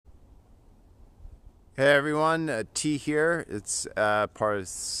Hey everyone, T here. It's part of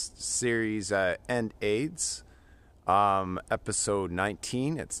series End AIDS, episode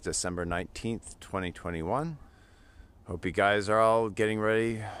 19. It's December 19th, 2021. Hope you guys are all getting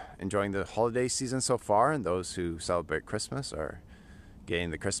ready, enjoying the holiday season so far, and those who celebrate Christmas are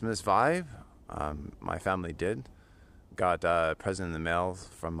getting the Christmas vibe. My family did. Got a present in the mail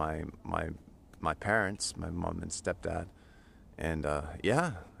from my parents, my mom and stepdad, and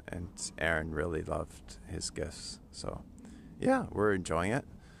yeah. And Aaron really loved his gifts. So, yeah, we're enjoying it.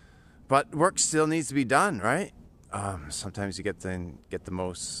 But work still needs to be done, right? Sometimes you get the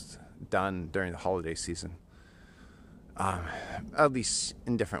most done during the holiday season. At least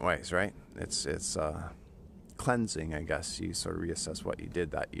in different ways, right? It's cleansing, I guess. You sort of reassess what you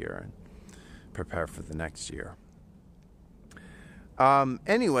did that year and prepare for the next year.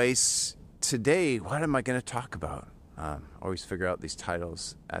 Anyways, today, what am I going to talk about? Always figure out these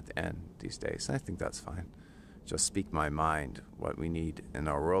titles at the end these days, and I think that's fine. Just speak my mind. What we need in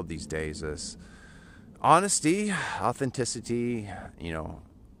our world these days is honesty, authenticity,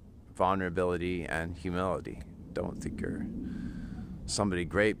 vulnerability, and humility. Don't think you're somebody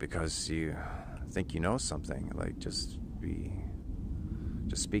great because you think you know something. Like, just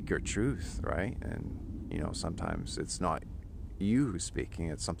speak your truth, right? And, sometimes it's not you who's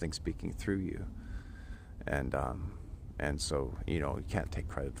speaking, it's something speaking through you. And so, you can't take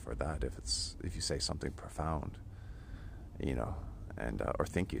credit for that if you say something profound, or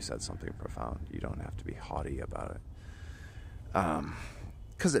think you said something profound. You don't have to be haughty about it,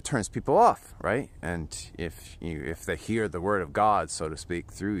 because it turns people off, right? And if they hear the word of God, so to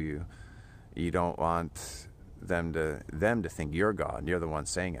speak, through you, you don't want them to think you're God. You're the one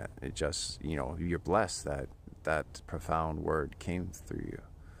saying it. It just, you're blessed that profound word came through you.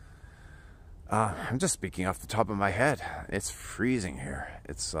 I'm just speaking off the top of my head. It's freezing here.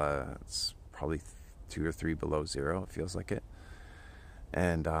 It's probably 2 or 3 below zero. It feels like it.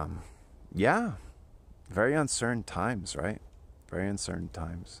 And yeah, very uncertain times, right? Very uncertain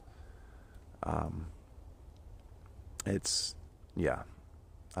times. I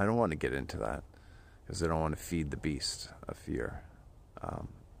don't want to get into that because I don't want to feed the beast of fear.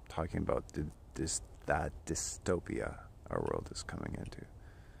 Talking about that dystopia our world is coming into.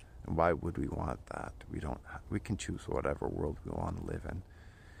 And why would we want that? We can choose whatever world we want to live in.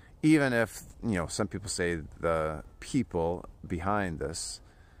 Even if, some people say the people behind this,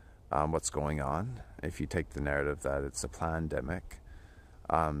 what's going on, if you take the narrative that it's a pandemic,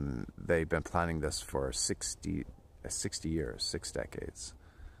 they've been planning this for 60 years, 6 decades.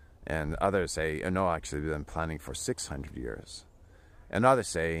 And others say, no, actually, they've been planning for 600 years. And others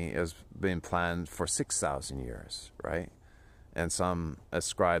say it's been planned for 6,000 years, right? And some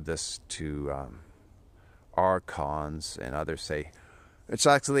ascribe this to archons, and others say it's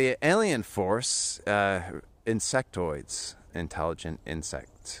actually an alien force, insectoids, intelligent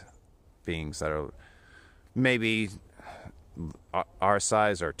insect beings that are maybe our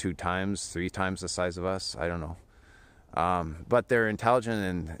size or 2 times, 3 times the size of us. I don't know. But they're intelligent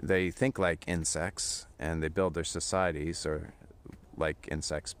and they think like insects, and they build their societies or like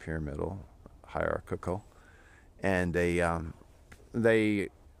insects, pyramidal, hierarchical. And they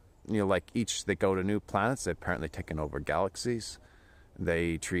like they go to new planets. They've apparently taken over galaxies.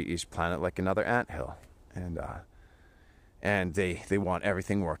 They treat each planet like another anthill, and they want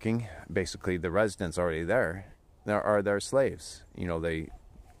everything working. Basically, the residents already there are their slaves. They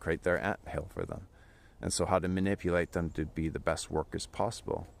create their anthill for them, and so how to manipulate them to be the best workers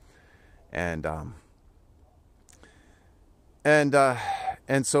possible, and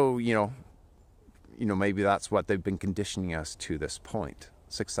so maybe that's what they've been conditioning us to this point.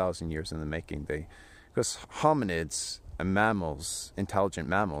 6,000 years in the making. Because hominids and mammals, intelligent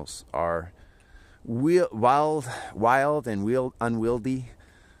mammals, are wild and unwieldy.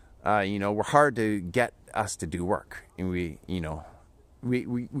 We're hard to get us to do work, and we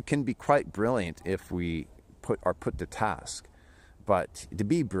can be quite brilliant if we are put to task. But to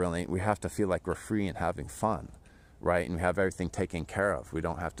be brilliant, we have to feel like we're free and having fun, right? And we have everything taken care of. We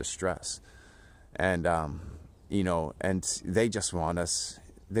don't have to stress. And, and they just want us,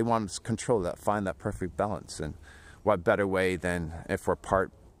 to control that, find that perfect balance. And what better way than if we're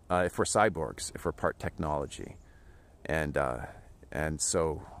cyborgs, if we're part technology. And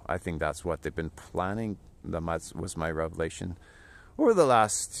so I think that's what they've been planning. That was my revelation over the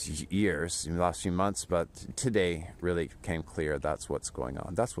last years, in the last few months, but today really came clear that's what's going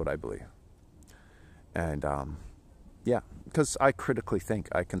on. That's what I believe. And, yeah, because I critically think,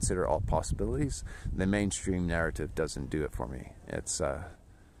 I consider all possibilities. The mainstream narrative doesn't do it for me. It's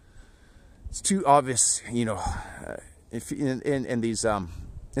too obvious, if in these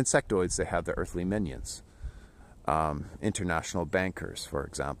insectoids, they have their earthly minions. International bankers, for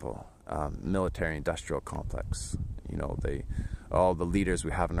example, military-industrial complex. You know, all the leaders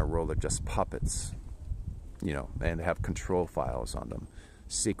we have in our world are just puppets. You know, and they have control files on them.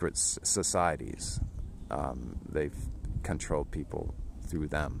 Secret societies, they've controlled people through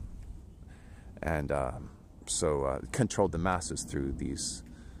them, and controlled the masses through these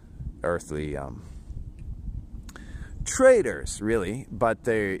earthly traders, really. But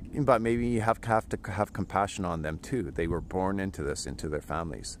maybe you have to have compassion on them too. They were born into this, into their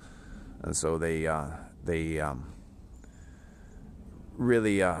families, and so they're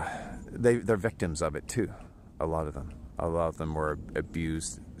victims of it too. A lot of them were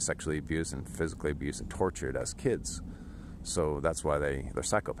abused, sexually abused, and physically abused and tortured as kids. So that's why they're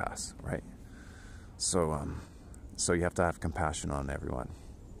psychopaths, right? So you have to have compassion on everyone.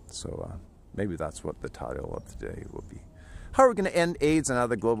 So maybe that's what the title of today will be. How are we going to end AIDS and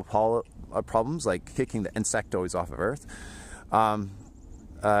other global problems, like kicking the insectoids off of Earth?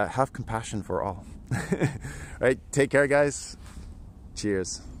 Have compassion for all. Right? Take care, guys.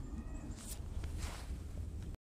 Cheers.